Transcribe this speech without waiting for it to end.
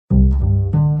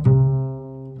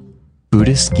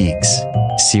Buddhist Geeks.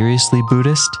 Seriously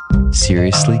Buddhist,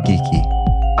 seriously geeky.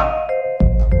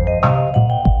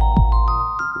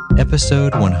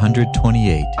 Episode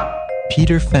 128.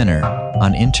 Peter Fenner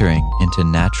on entering into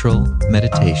natural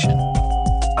meditation.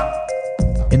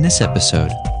 In this episode,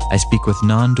 I speak with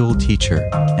non-dual teacher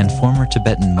and former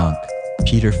Tibetan monk,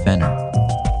 Peter Fenner.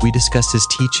 We discuss his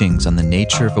teachings on the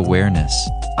nature of awareness,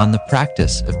 on the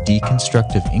practice of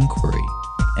deconstructive inquiry,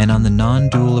 and on the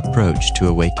non-dual approach to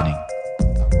awakening.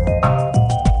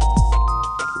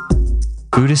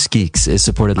 Buddhist Geeks is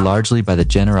supported largely by the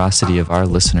generosity of our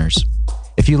listeners.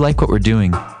 If you like what we're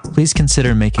doing, please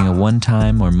consider making a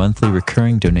one-time or monthly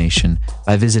recurring donation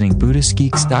by visiting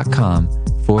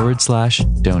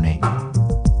buddhistgeeks.com/donate.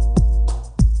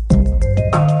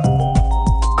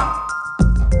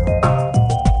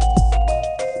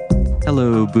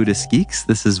 Hello, Buddhist Geeks.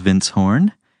 This is Vince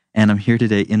Horn, and I'm here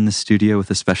today in the studio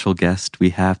with a special guest. We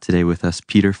have today with us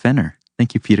Peter Fenner.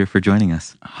 Thank you, Peter, for joining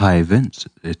us. Hi, Vince.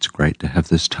 It's great to have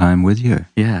this time with you.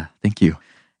 Yeah, thank you.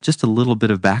 Just a little bit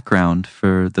of background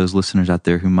for those listeners out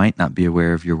there who might not be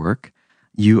aware of your work.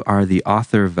 You are the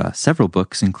author of several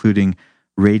books, including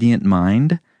Radiant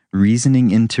Mind,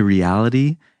 Reasoning into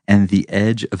Reality, and The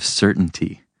Edge of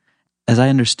Certainty. As I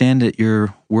understand it,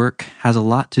 your work has a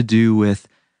lot to do with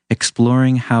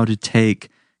exploring how to take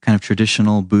kind of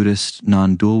traditional Buddhist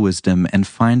non-dual wisdom and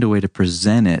find a way to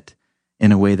present it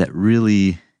in a way that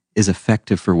really is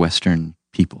effective for Western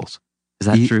peoples. Is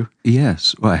that true?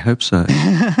 Yes, well, I hope so,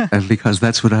 because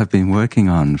that's what I've been working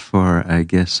on for, I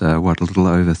guess, a little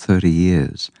over 30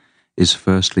 years, is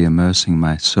firstly immersing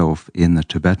myself in the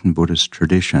Tibetan Buddhist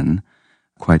tradition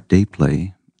quite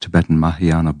deeply, Tibetan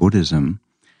Mahayana Buddhism,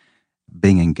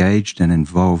 being engaged and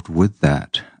involved with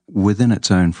that within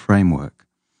its own framework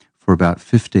for about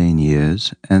 15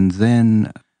 years, and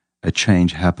then a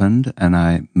change happened, and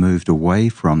I moved away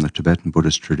from the Tibetan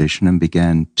Buddhist tradition and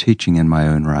began teaching in my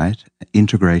own right,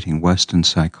 integrating Western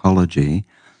psychology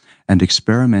and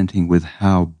experimenting with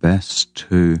how best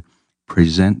to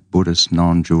present Buddhist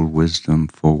non-dual wisdom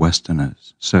for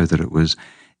Westerners so that it was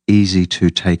easy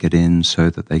to take it in, so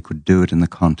that they could do it in the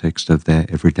context of their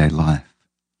everyday life.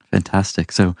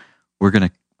 Fantastic. So we're going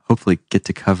to hopefully get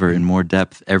to cover in more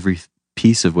depth every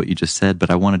piece of what you just said,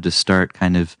 but I wanted to start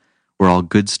kind of where all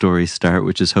good stories start,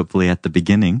 which is hopefully at the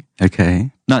beginning. Okay.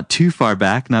 Not too far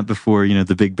back, not before,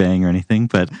 the Big Bang or anything,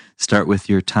 but start with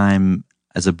your time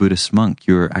as a Buddhist monk.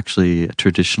 You were actually a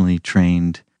traditionally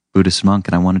trained Buddhist monk,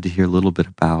 and I wanted to hear a little bit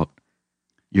about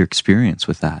your experience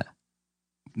with that.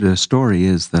 The story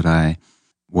is that I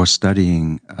was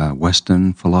studying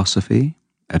Western philosophy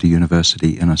at a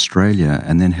university in Australia,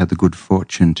 and then had the good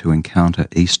fortune to encounter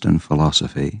Eastern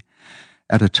philosophy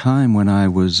at a time when I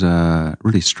was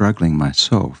really struggling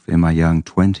myself in my young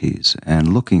 20s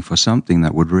and looking for something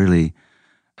that would really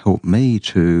help me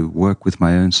to work with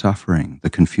my own suffering, the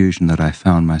confusion that I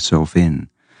found myself in.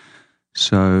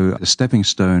 So the stepping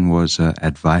stone was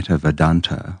Advaita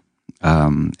Vedanta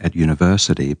at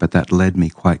university, but that led me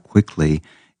quite quickly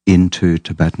into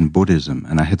Tibetan Buddhism,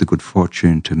 and I had the good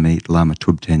fortune to meet Lama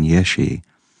Tubten Yeshe,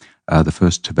 the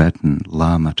first Tibetan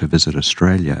Lama to visit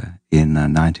Australia in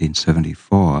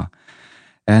 1974.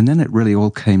 And then it really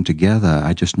all came together.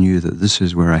 I just knew that this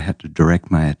is where I had to direct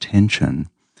my attention.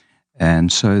 And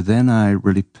so then I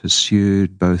really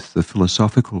pursued both the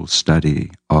philosophical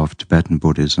study of Tibetan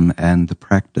Buddhism and the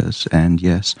practice. And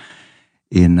yes,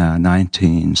 in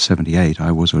 1978,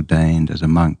 I was ordained as a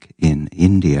monk in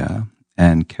India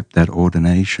and kept that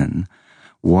ordination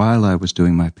while I was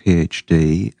doing my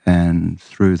PhD and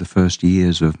through the first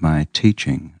years of my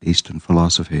teaching Eastern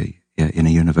philosophy in a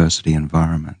university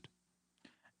environment.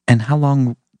 And how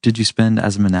long did you spend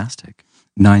as a monastic?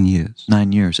 9 years.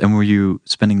 9 years. And were you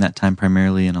spending that time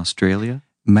primarily in Australia?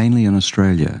 Mainly in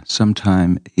Australia,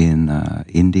 sometime in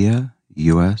India,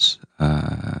 US,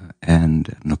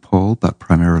 and Nepal, but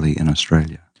primarily in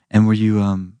Australia. And were you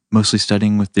mostly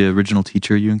studying with the original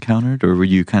teacher you encountered, or were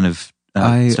you kind of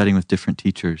studying with different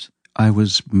teachers? I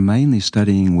was mainly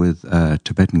studying with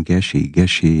Tibetan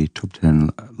Geshe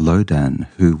Tubten Lodan,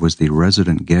 who was the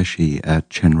resident Geshe at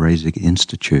Chenrezig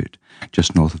Institute,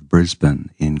 just north of Brisbane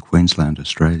in Queensland,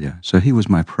 Australia. So he was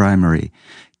my primary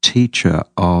teacher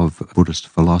of Buddhist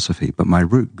philosophy, but my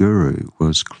root guru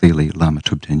was clearly Lama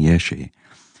Tubten Yeshe.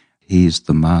 He's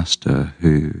the master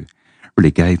who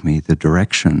really gave me the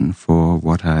direction for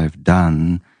what I've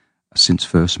done since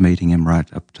first meeting him right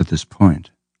up to this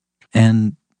point.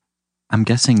 And I'm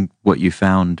guessing what you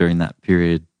found during that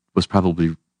period was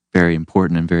probably very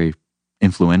important and very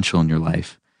influential in your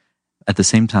life. At the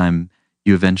same time,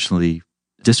 you eventually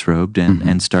disrobed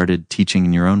and started teaching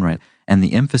in your own right. and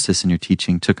the emphasis in your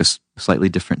teaching took a slightly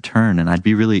different turn. And I'd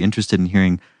be really interested in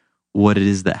hearing what it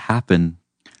is that happened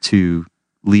to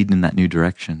lead in that new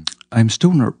direction. I'm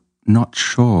still not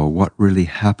sure what really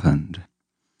happened.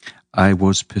 I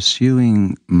was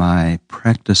pursuing my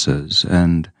practices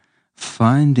and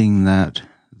finding that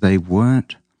they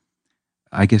weren't,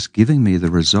 I guess, giving me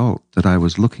the result that I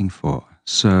was looking for.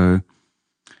 So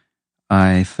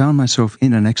I found myself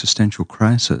in an existential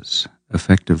crisis,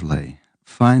 effectively,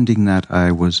 finding that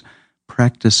I was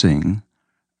practicing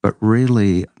but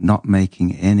really not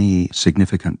making any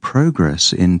significant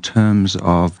progress in terms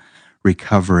of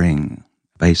recovering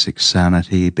basic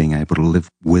sanity, being able to live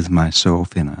with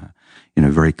myself in a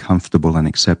very comfortable and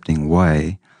accepting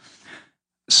way.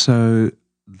 So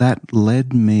that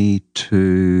led me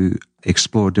to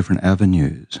explore different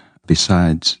avenues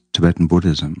besides Tibetan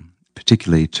Buddhism,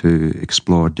 particularly to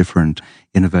explore different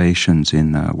innovations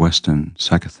in Western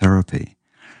psychotherapy.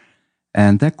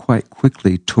 And that quite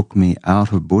quickly took me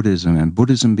out of Buddhism, and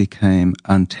Buddhism became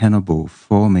untenable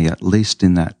for me, at least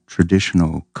in that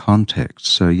traditional context.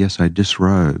 So yes, I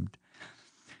disrobed,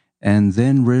 and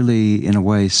then really, in a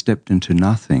way, stepped into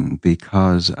nothing,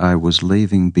 because I was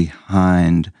leaving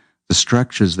behind the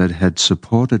structures that had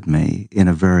supported me in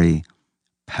a very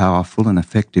powerful and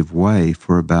effective way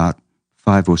for about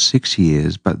 5 or 6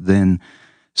 years, but then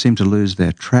seemed to lose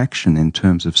their traction in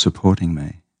terms of supporting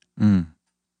me. Mm.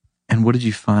 And what did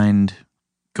you find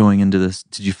going into this?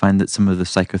 Did you find that some of the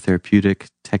psychotherapeutic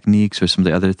techniques or some of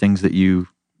the other things that you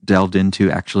delved into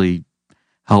actually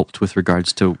helped with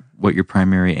regards to what your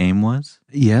primary aim was?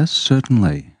 Yes,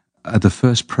 certainly. The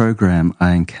first program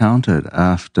I encountered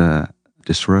after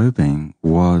disrobing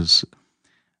was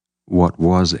what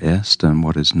was EST and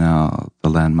what is now the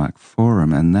Landmark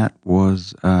Forum, and that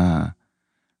was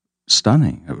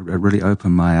stunning. It really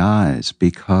opened my eyes,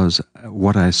 because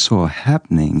what I saw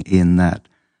happening in that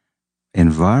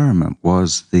environment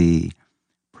was the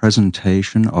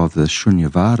presentation of the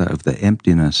Shunyavada, of the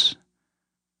emptiness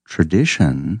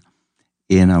tradition,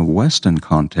 in a Western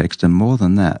context, and more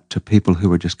than that, to people who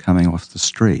were just coming off the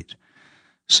street.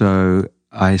 So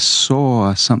I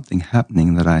saw something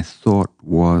happening that I thought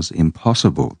was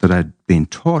impossible, that I'd been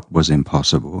taught was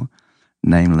impossible,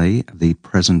 namely the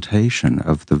presentation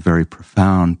of the very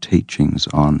profound teachings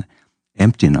on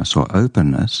emptiness or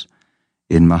openness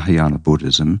in Mahayana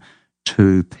Buddhism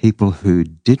to people who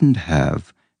didn't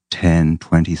have 10,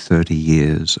 20, 30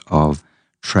 years of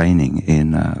training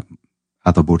in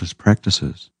other Buddhist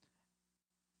practices.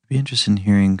 I'd be interested in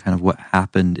hearing kind of what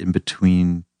happened in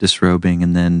between disrobing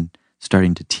and then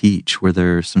starting to teach. Were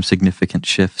there some significant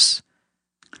shifts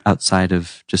outside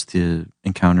of just the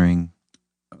encountering?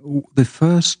 The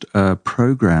first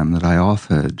program that I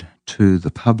offered to the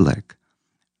public,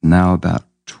 now about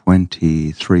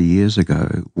 23 years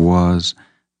ago, was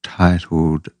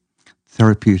titled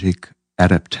Therapeutic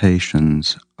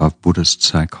Adaptations of Buddhist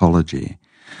Psychology.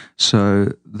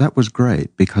 So that was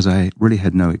great, because I really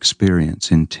had no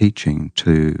experience in teaching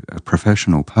to a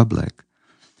professional public.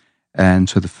 And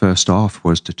so the first off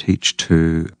was to teach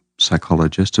to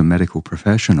psychologists and medical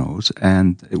professionals,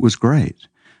 and it was great.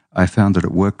 I found that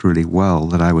it worked really well,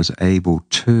 that I was able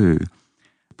to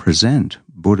present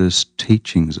Buddhist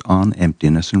teachings on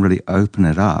emptiness and really open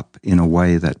it up in a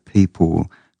way that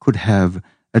people could have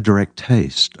a direct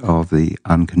taste of the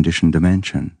unconditioned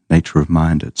dimension, nature of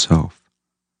mind itself.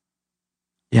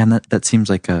 Yeah, and that seems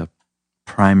like a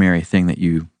primary thing that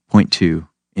you point to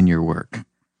in your work.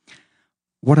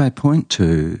 What I point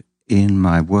to in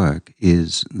my work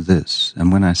is this, and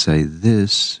when I say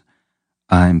this,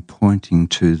 I'm pointing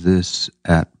to this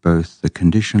at both the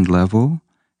conditioned level,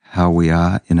 how we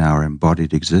are in our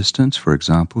embodied existence, for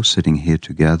example, sitting here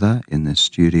together in this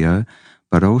studio,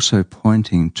 but also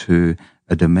pointing to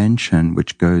a dimension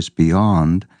which goes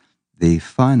beyond the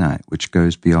finite, which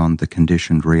goes beyond the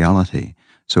conditioned reality.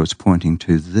 So it's pointing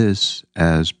to this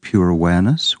as pure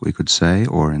awareness, we could say,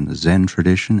 or in the Zen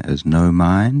tradition as no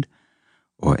mind,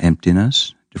 or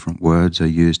emptiness. Different words are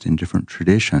used in different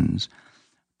traditions.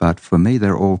 But for me,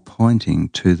 they're all pointing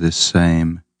to this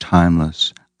same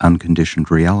timeless, unconditioned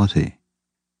reality.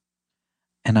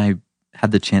 And I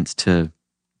had the chance to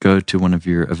go to one of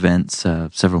your events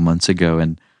several months ago,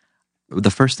 and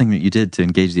the first thing that you did to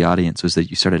engage the audience was that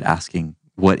you started asking,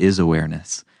 what is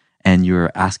awareness? And you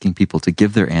were asking people to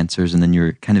give their answers, and then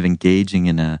you're kind of engaging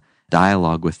in a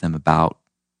dialogue with them about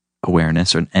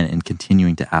awareness and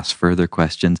continuing to ask further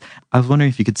questions. I was wondering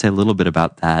if you could say a little bit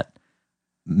about that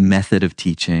method of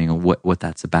teaching, or what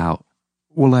that's about.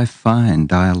 Well, I find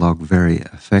dialogue very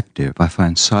effective. I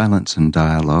find silence and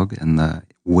dialogue and the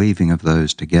weaving of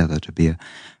those together to be a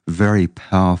very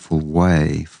powerful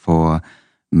way for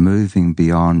moving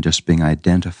beyond just being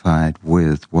identified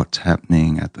with what's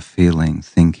happening at the feeling,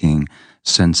 thinking,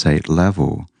 sensate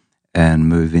level, and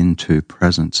move into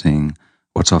presencing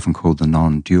what's often called the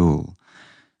non-dual.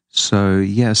 So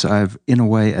yes, I've in a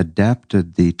way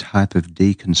adapted the type of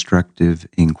deconstructive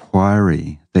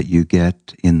inquiry that you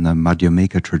get in the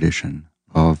Madhyamika tradition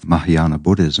of Mahayana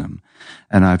Buddhism,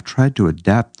 and I've tried to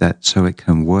adapt that so it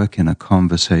can work in a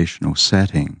conversational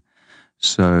setting.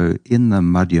 So in the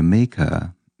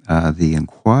Madhyamika, the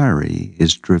inquiry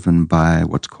is driven by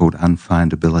what's called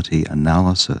unfindability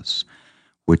analysis,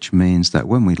 which means that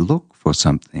when we look for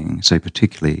something, say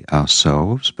particularly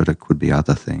ourselves, but it could be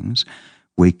other things,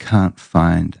 we can't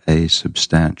find a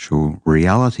substantial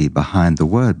reality behind the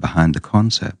word, behind the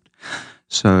concept.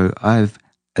 So I've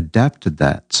adapted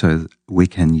that so we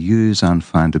can use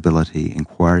unfindability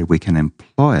inquiry, we can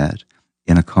employ it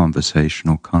in a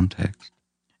conversational context.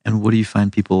 And what do you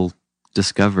find people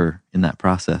discover in that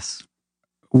process?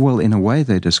 Well, in a way,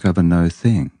 they discover no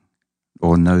thing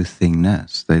or no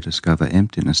thingness. They discover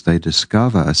emptiness. They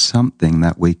discover something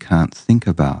that we can't think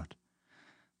about.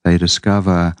 They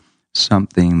discover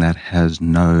something that has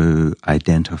no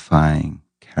identifying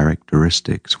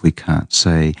characteristics. We can't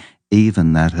say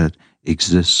even that it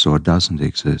exists or doesn't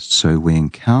exist. So we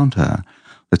encounter,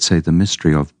 let's say, the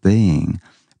mystery of being,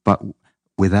 but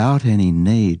without any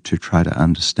need to try to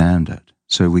understand it.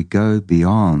 So we go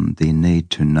beyond the need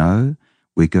to know,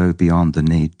 we go beyond the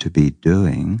need to be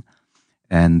doing,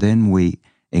 and then we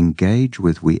engage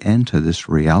with, we enter this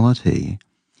reality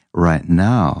right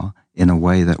now in a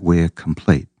way that we're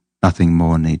complete. Nothing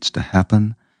more needs to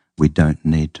happen. We don't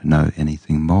need to know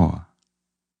anything more.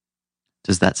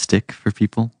 Does that stick for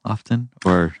people often,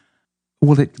 or?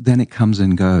 Well, then it comes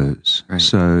and goes. Right.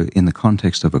 So in the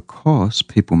context of a course,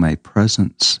 people may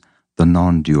presence the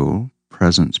non-dual,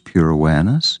 presence pure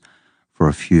awareness for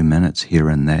a few minutes here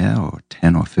and there, or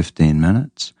 10 or 15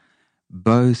 minutes,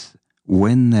 both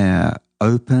when they're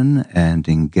open and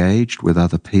engaged with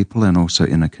other people and also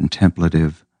in a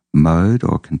contemplative mode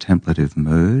or contemplative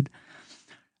mood.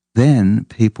 Then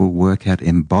people work at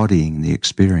embodying the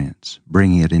experience,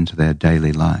 bringing it into their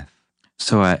daily life.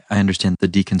 So I understand the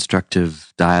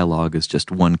deconstructive dialogue is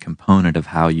just one component of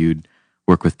how you'd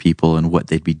work with people and what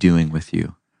they'd be doing with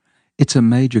you. It's a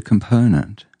major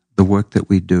component, the work that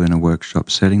we do in a workshop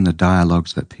setting, the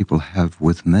dialogues that people have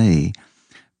with me.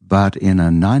 But in a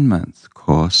 9-month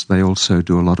course, they also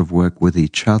do a lot of work with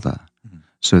each other. Mm-hmm.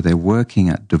 So they're working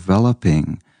at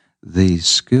developing these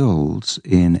skills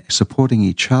in supporting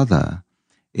each other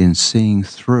in seeing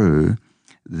through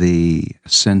the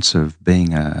sense of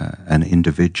being an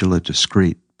individual, a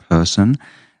discrete person,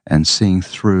 and seeing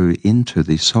through into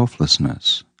the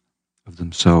selflessness of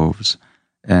themselves.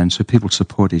 And so people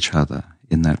support each other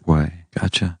in that way.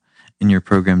 Gotcha. In your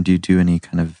program, do you do any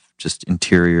kind of just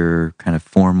interior, kind of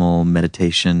formal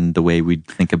meditation, the way we'd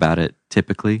think about it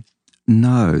typically?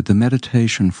 No, the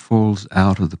meditation falls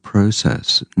out of the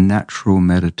process. Natural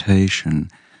meditation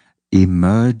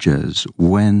emerges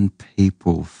when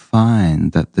people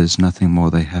find that there's nothing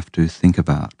more they have to think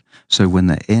about. So when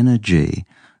the energy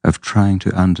of trying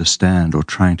to understand or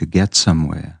trying to get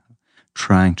somewhere,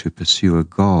 trying to pursue a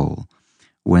goal,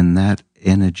 when that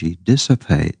energy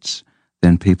dissipates,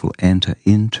 then people enter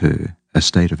into a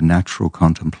state of natural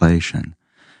contemplation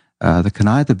that can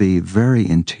either be very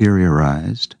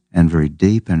interiorized and very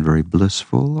deep and very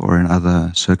blissful, or in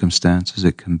other circumstances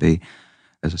it can be,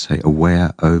 as I say,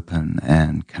 aware, open,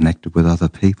 and connected with other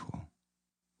people.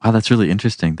 Wow, that's really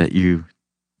interesting that you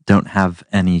don't have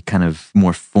any kind of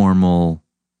more formal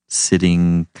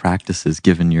sitting practices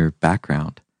given your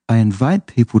background. I invite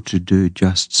people to do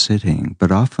just sitting,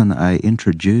 but often I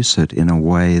introduce it in a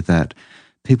way that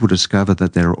people discover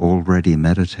that they're already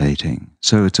meditating.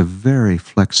 So it's a very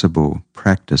flexible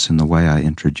practice in the way I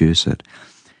introduce it.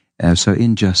 So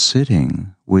in just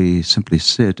sitting, we simply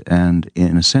sit, and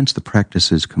in a sense the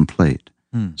practice is complete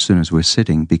as soon as we're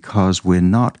sitting, because we're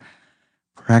not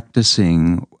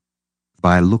practicing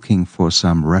by looking for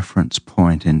some reference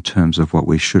point in terms of what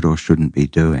we should or shouldn't be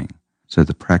doing. So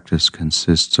the practice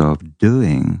consists of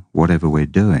doing whatever we're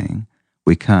doing.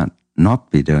 We can't not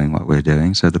be doing what we're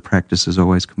doing, so the practice is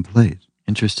always complete.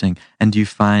 Interesting. And do you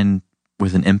find,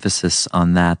 with an emphasis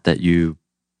on that you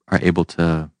are able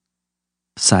to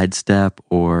sidestep,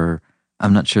 or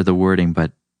I'm not sure the wording,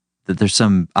 but that there's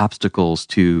some obstacles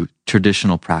to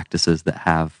traditional practices that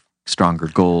have stronger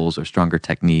goals or stronger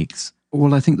techniques?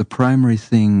 Well, I think the primary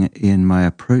thing in my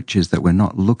approach is that we're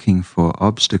not looking for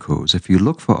obstacles. If you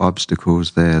look for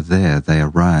obstacles, they're there, they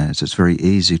arise. It's very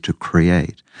easy to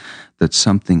create. that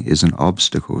something is an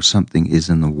obstacle, something is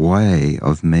in the way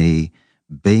of me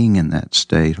being in that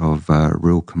state of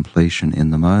real completion in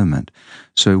the moment.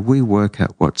 So we work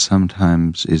at what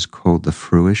sometimes is called the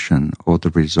fruition or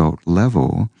the result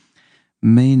level,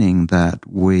 meaning that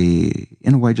we,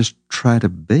 in a way, just try to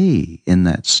be in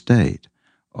that state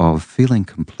of feeling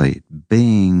complete,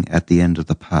 being at the end of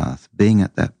the path, being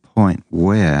at that point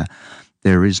where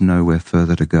there is nowhere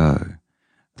further to go.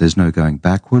 There's no going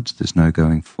backwards, there's no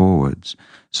going forwards.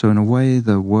 So in a way,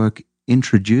 the work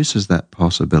introduces that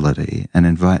possibility and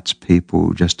invites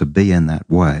people just to be in that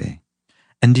way.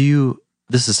 And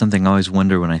this is something I always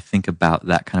wonder when I think about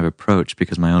that kind of approach,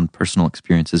 because my own personal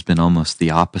experience has been almost the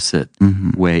opposite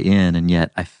way in, and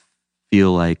yet I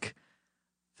feel like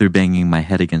through banging my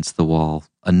head against the wall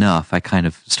enough, I kind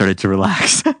of started to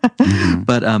relax.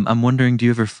 But I'm wondering, do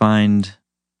you ever find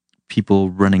people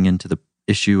running into the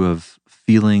issue of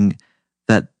feeling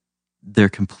that they're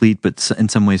complete, but in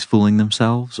some ways fooling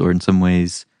themselves, or in some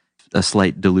ways a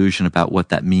slight delusion about what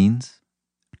that means?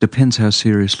 Depends how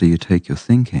seriously you take your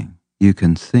thinking. You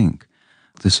can think,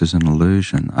 this is an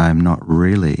illusion. I'm not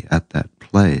really at that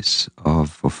place of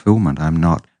fulfillment. I'm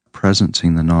not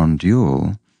presencing the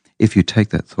non-dual. If you take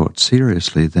that thought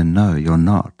seriously, then no, you're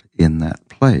not in that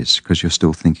place, because you're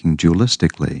still thinking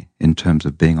dualistically in terms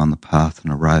of being on the path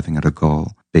and arriving at a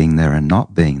goal, being there and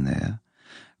not being there.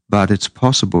 But it's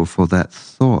possible for that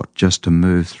thought just to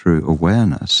move through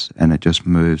awareness, and it just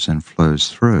moves and flows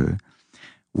through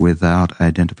without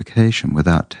identification,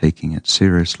 without taking it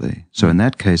seriously. So in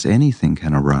that case, anything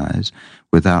can arise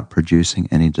without producing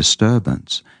any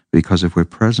disturbance, because if we're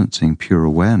presencing pure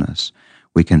awareness,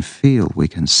 we can feel, we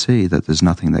can see that there's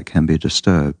nothing that can be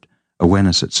disturbed.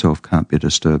 Awareness itself can't be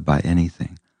disturbed by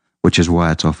anything, which is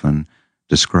why it's often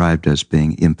described as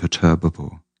being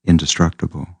imperturbable,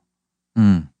 indestructible.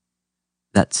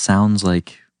 That sounds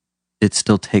like it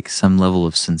still takes some level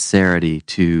of sincerity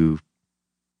to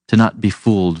not be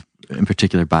fooled, in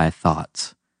particular by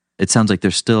thoughts. It sounds like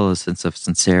there's still a sense of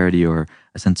sincerity, or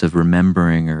a sense of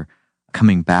remembering, or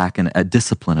coming back, and a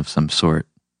discipline of some sort.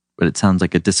 But it sounds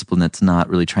like a discipline that's not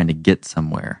really trying to get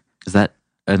somewhere. Is that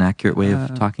an accurate way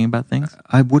of talking about things?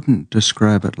 I wouldn't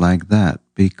describe it like that,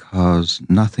 because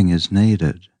nothing is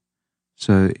needed.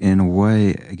 So in a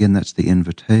way, again, that's the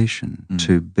invitation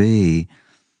to be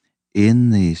in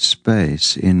the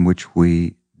space in which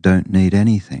we don't need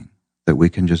anything, that we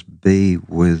can just be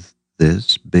with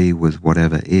this, be with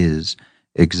whatever is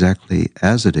exactly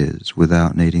as it is,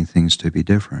 without needing things to be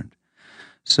different.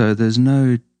 So there's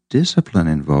no discipline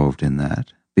involved in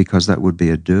that, because that would be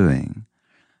a doing.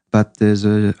 But there's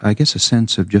I guess a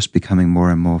sense of just becoming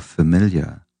more and more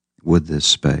familiar with this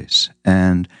space,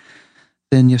 and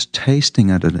then just tasting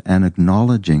it and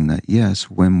acknowledging that, yes,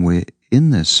 when we're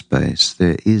in this space,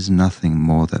 there is nothing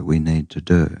more that we need to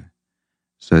do.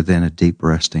 So then a deep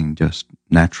resting just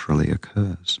naturally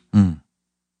occurs.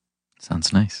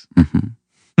 Sounds nice. I'm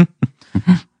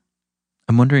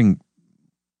wondering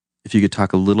if you could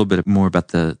talk a little bit more about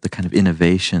the kind of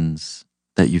innovations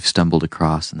that you've stumbled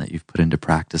across and that you've put into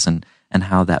practice, and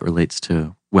how that relates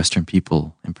to Western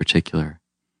people in particular.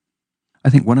 I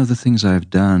think one of the things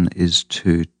I've done is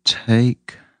to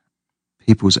take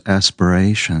people's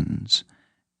aspirations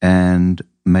and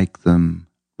make them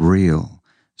real.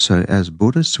 So as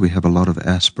Buddhists, we have a lot of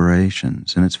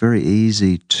aspirations, and it's very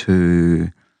easy to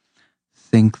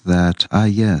think that,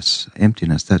 yes,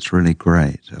 emptiness, that's really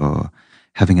great, or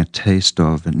having a taste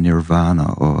of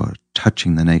nirvana, or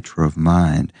touching the nature of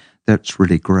mind, that's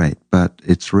really great, but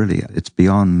it's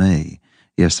beyond me.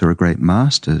 Yes, there are great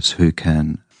masters who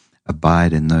can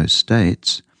abide in those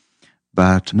states,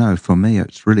 but no, for me,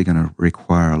 it's really going to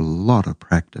require a lot of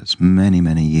practice, many,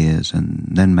 many years, and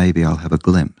then maybe I'll have a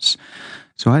glimpse.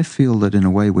 So I feel that in a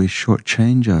way we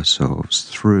shortchange ourselves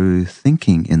through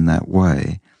thinking in that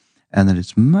way, and that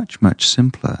it's much, much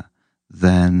simpler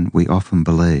than we often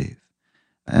believe.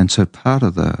 And so part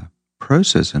of the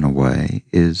process, in a way,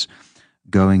 is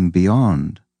going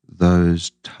beyond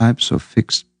those types of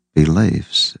fixed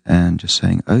beliefs and just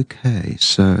saying, okay,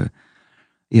 so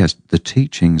yes, the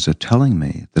teachings are telling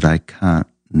me that I can't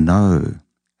know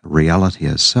reality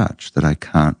as such, that I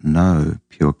can't know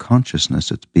pure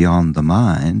consciousness, it's beyond the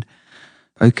mind.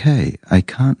 Okay, I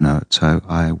can't know it, so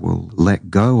I will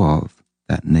let go of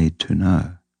that need to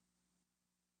know.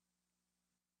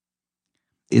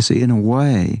 You see, in a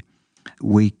way,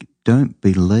 we don't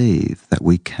believe that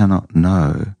we cannot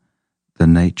know the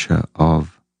nature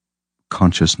of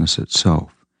consciousness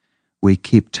itself. We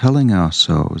keep telling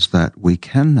ourselves that we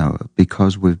can know it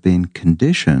because we've been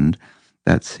conditioned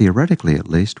that theoretically, at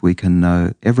least, we can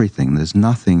know everything. There's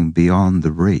nothing beyond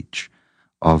the reach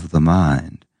of the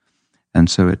mind. And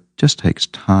so it just takes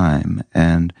time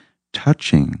and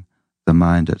touching the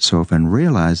mind itself and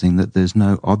realizing that there's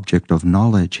no object of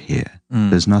knowledge here.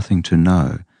 There's nothing to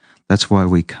know. That's why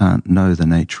we can't know the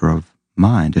nature of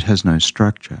mind. It has no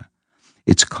structure.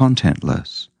 It's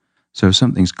contentless. So if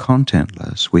something's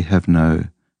contentless, we have no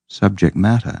subject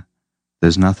matter.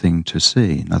 There's nothing to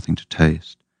see, nothing to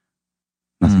taste,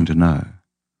 nothing to know.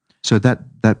 So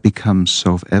that becomes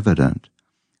self-evident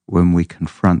when we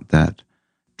confront that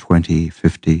 20,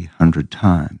 50, 100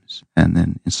 times. And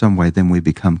then in some way, then we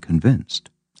become convinced.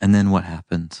 And then what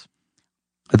happens?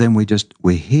 Then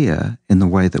we're here in the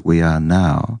way that we are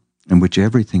now, in which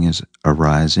everything is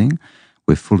arising.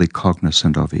 We're fully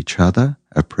cognizant of each other,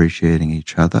 appreciating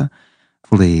each other,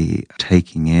 fully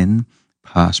taking in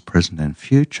past, present, and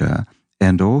future,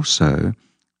 and also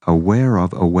aware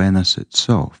of awareness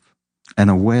itself, and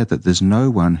aware that there's no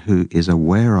one who is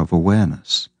aware of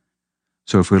awareness.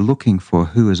 So if we're looking for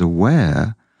who is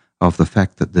aware of the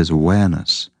fact that there's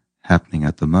awareness happening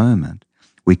at the moment,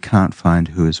 we can't find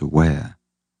who is aware.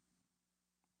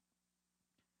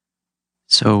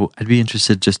 So I'd be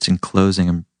interested just in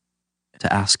closing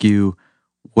to ask you,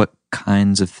 what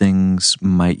kinds of things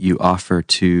might you offer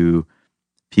to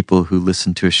people who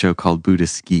listen to a show called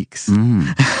Buddhist Geeks?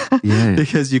 Yeah.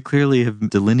 Because you clearly have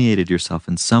delineated yourself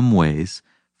in some ways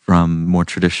from more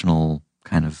traditional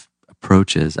kind of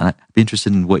approaches. I'd be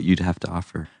interested in what you'd have to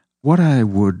offer. What I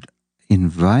would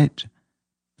invite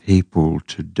people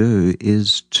to do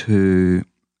is to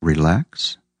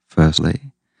relax,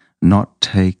 firstly, not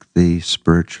take the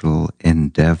spiritual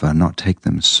endeavor, not take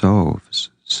themselves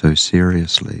so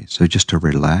seriously. So just to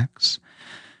relax,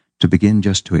 to begin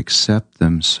just to accept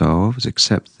themselves,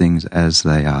 accept things as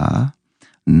they are,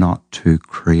 not to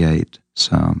create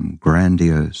some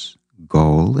grandiose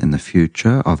goal in the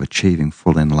future of achieving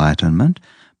full enlightenment,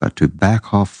 but to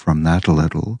back off from that a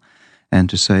little and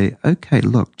to say, okay,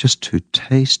 look, just to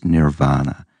taste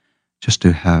nirvana, just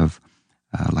to have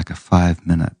like a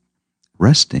 5-minute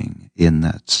resting in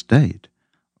that state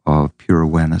of pure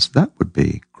awareness, that would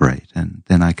be great. And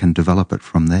then I can develop it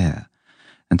from there.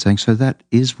 And saying, so that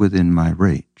is within my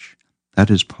reach. That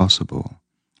is possible.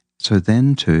 So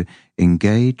then to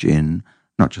engage in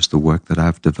not just the work that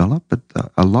I've developed, but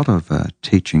a lot of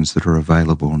teachings that are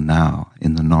available now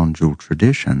in the non-dual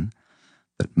tradition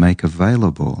that make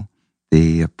available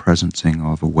the presencing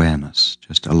of awareness,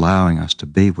 just allowing us to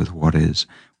be with what is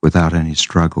without any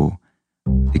struggle,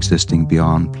 existing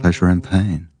beyond pleasure and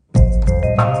pain.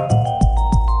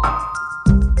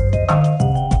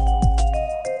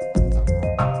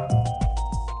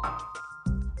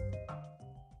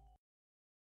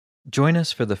 Join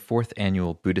us for the 4th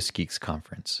Annual Buddhist Geeks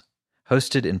Conference,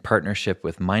 hosted in partnership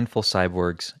with Mindful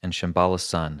Cyborgs and Shambhala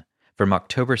Sun from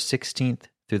October 16th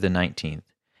through the 19th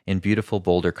in beautiful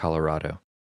Boulder, Colorado.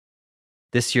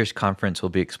 This year's conference will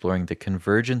be exploring the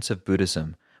convergence of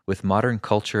Buddhism with modern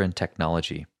culture and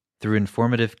technology through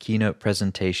informative keynote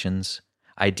presentations,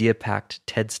 idea-packed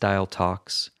TED-style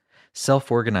talks,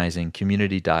 self-organizing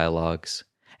community dialogues,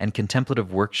 and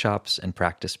contemplative workshops and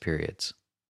practice periods.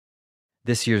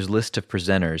 This year's list of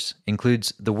presenters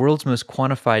includes the world's most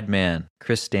quantified man,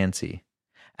 Chris Dancy,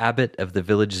 abbot of the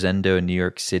Village Zendo in New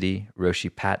York City, Roshi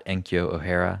Pat Enkyo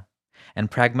O'Hara, and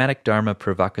pragmatic Dharma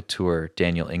provocateur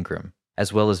Daniel Ingram,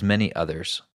 as well as many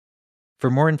others.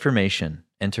 For more information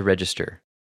and to register,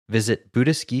 visit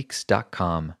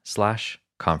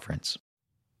buddhistgeeks.com/conference.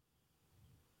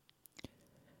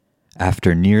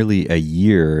 After nearly a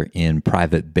year in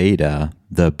private beta,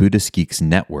 the Buddhist Geeks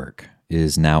Network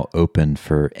is now open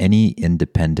for any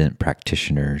independent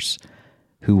practitioners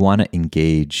who want to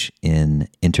engage in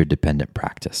interdependent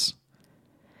practice.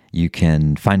 You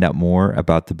can find out more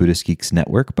about the Buddhist Geeks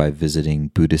Network by visiting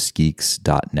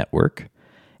buddhistgeeks.network.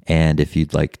 And if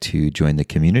you'd like to join the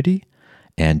community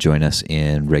and join us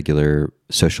in regular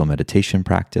social meditation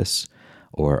practice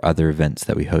or other events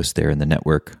that we host there in the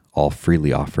network, all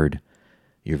freely offered,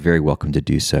 you're very welcome to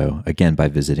do so, again, by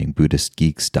visiting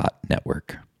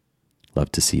buddhistgeeks.network. Love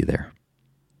to see you there.